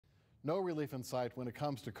No relief in sight when it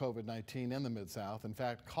comes to COVID-19 in the Mid-South. In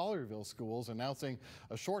fact, Collierville schools announcing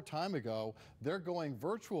a short time ago they're going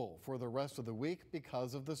virtual for the rest of the week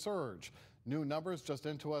because of the surge. New numbers just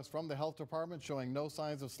into us from the health department showing no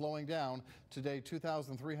signs of slowing down. Today,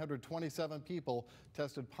 2,327 people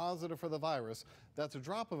tested positive for the virus. That's a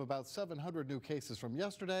drop of about 700 new cases from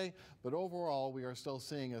yesterday, but overall we are still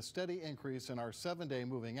seeing a steady increase in our 7-day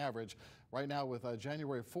moving average. Right now, with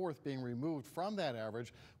January 4th being removed from that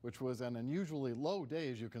average, which was an unusually low day,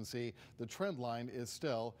 as you can see, the trend line is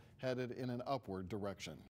still headed in an upward direction.